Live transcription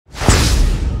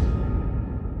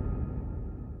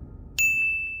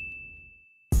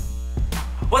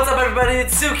What's up everybody,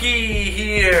 it's Suki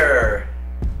here.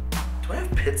 Do I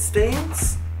have pit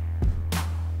stains?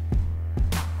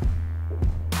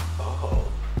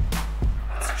 Oh,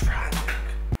 that's tragic.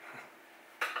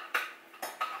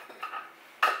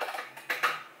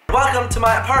 Welcome to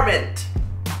my apartment.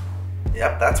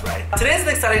 Yep, that's right. Today's an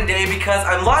exciting day because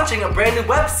I'm launching a brand new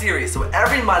web series. So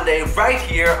every Monday, right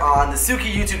here on the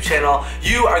Suki YouTube channel,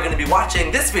 you are going to be watching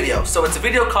this video. So it's a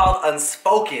video called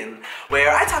UnSpoken,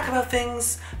 where I talk about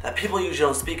things that people usually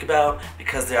don't speak about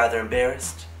because they're either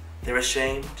embarrassed, they're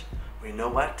ashamed, or you know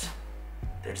what?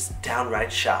 They're just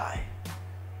downright shy.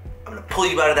 I'm going to pull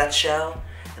you out of that shell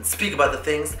and speak about the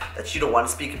things that you don't want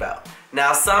to speak about.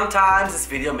 Now, sometimes this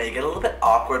video may get a little bit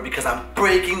awkward because I'm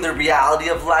breaking the reality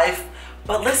of life.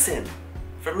 But listen,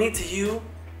 from me to you,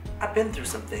 I've been through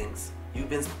some things, you've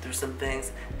been through some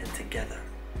things, and together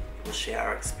we'll share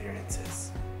our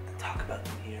experiences and talk about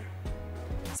them here.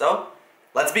 So,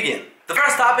 let's begin. The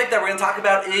first topic that we're going to talk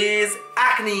about is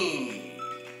acne.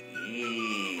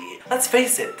 Let's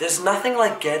face it, there's nothing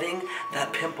like getting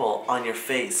that pimple on your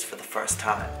face for the first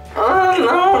time.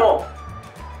 Oh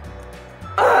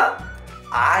no!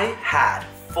 I had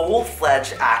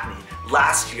full-fledged acne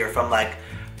last year from like,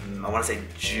 I want to say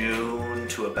June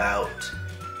to about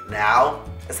now,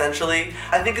 essentially.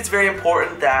 I think it's very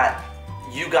important that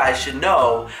you guys should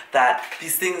know that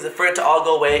these things, for it to all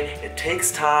go away, it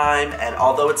takes time, and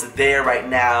although it's there right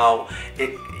now,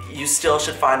 you still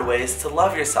should find ways to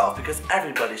love yourself because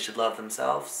everybody should love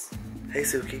themselves. Hey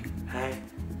Suki. Hi.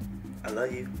 I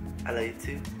love you. I love you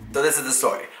too. So this is the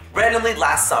story. Randomly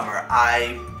last summer,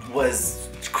 I was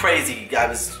crazy. I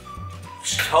was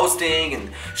hosting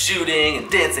and shooting and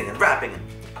dancing and rapping.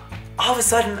 All of a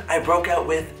sudden, I broke out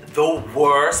with the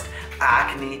worst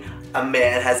acne a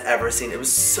man has ever seen. It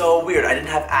was so weird. I didn't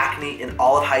have acne in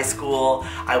all of high school.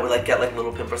 I would like get like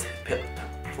little pimples,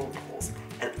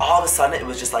 and all of a sudden it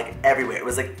was just like everywhere. It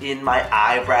was like in my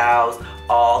eyebrows,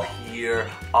 all here,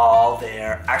 all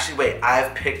there. Actually, wait, I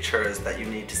have pictures that you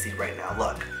need to see right now.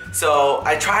 Look. So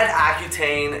I tried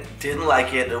Accutane, didn't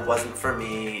like it, it wasn't for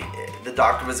me. The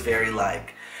doctor was very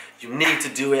like, you need to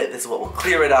do it, this is what will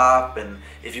clear it up, and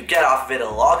if you get off of it,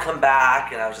 it'll all come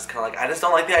back. And I was just kind of like, I just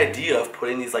don't like the idea of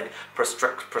putting these like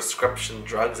prescription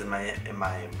drugs in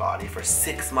my body for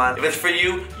 6 months. If it's for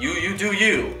you, you do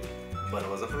you. But it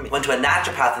wasn't for me. Went to a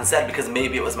naturopath instead because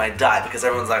maybe it was my diet, because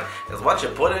everyone's like, it's what you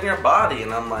put in your body.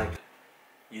 And I'm like,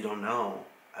 you don't know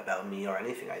about me or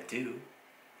anything I do.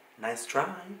 Nice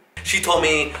try. She told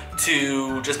me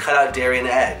to just cut out dairy and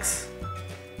eggs.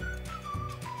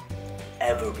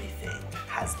 Everything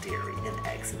has dairy and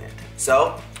eggs in it.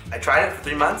 So I tried it for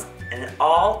 3 months and it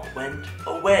all went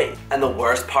away. And the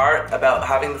worst part about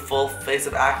having the full face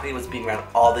of acne was being around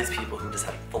all these people who just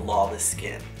had flawless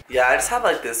skin. Yeah, I just had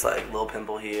like this like little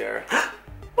pimple here.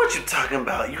 What you talking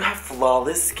about? You have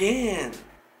flawless skin.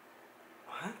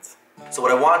 What? So what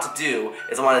I want to do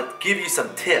is I want to give you some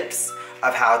tips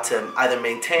of how to either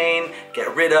maintain,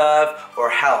 get rid of,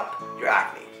 or help your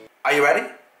acne. Are you ready?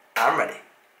 I'm ready.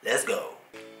 Let's go.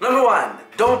 Number 1,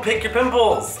 don't pick your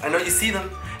pimples. I know you see them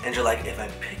and you're like, if I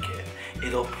pick it,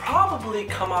 it'll probably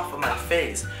come off of my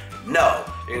face. No,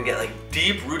 you're gonna get like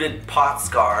deep-rooted pot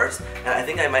scars, and I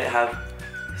think I might have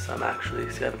some actually.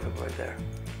 See, I have a pimple right there.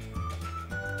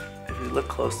 If you look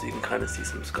closely, you can kind of see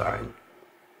some scarring.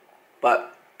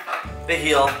 But they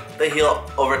heal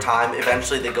over time.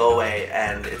 Eventually they go away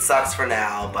and it sucks for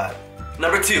now, but.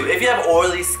 Number 2, if you have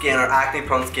oily skin or acne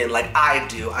prone skin like I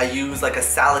do, I use like a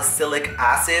salicylic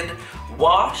acid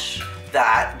wash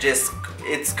that just,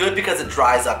 it's good because it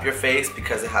dries up your face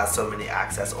because it has so many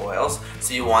excess oils.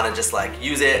 So you want to just like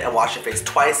use it and wash your face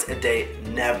twice a day,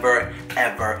 never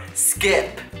ever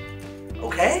skip.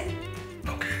 Okay?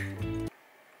 Okay.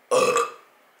 Ugh.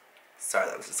 Sorry,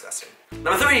 that was disgusting.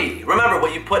 Number 3, remember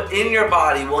what you put in your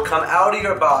body will come out of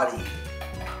your body.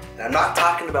 And I'm not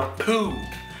talking about poo,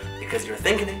 because you're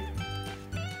thinking it,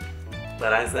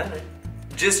 but I said it.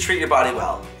 Just treat your body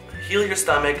well. Heal your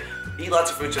stomach, eat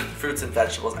lots of fruits and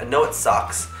vegetables. I know it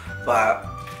sucks, but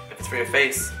if it's for your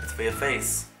face, it's for your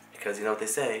face. Because you know what they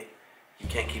say, you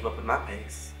can't keep up with my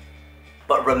pace.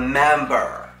 But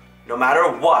remember, no matter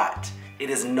what, it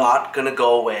is not gonna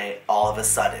go away all of a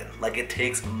sudden. Like it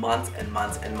takes months and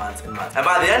months and months and months. And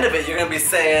by the end of it, you're gonna be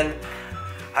saying,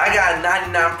 I got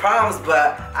 99 problems,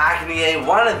 but acne ain't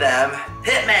one of them.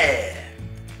 Hit me!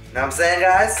 Know what I'm saying,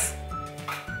 guys?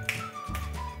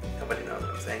 Nobody knows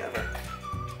what I'm saying ever.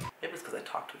 Maybe it's because I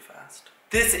talk too fast.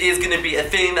 This is gonna be a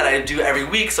thing that I do every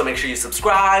week, so make sure you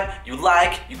subscribe, you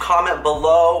like, you comment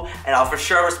below, and I'll for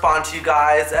sure respond to you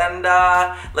guys. And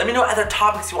let me know other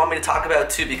topics you want me to talk about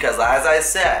too, because as I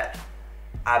said,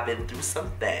 I've been through some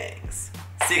things.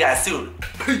 See you guys soon.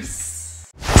 Peace.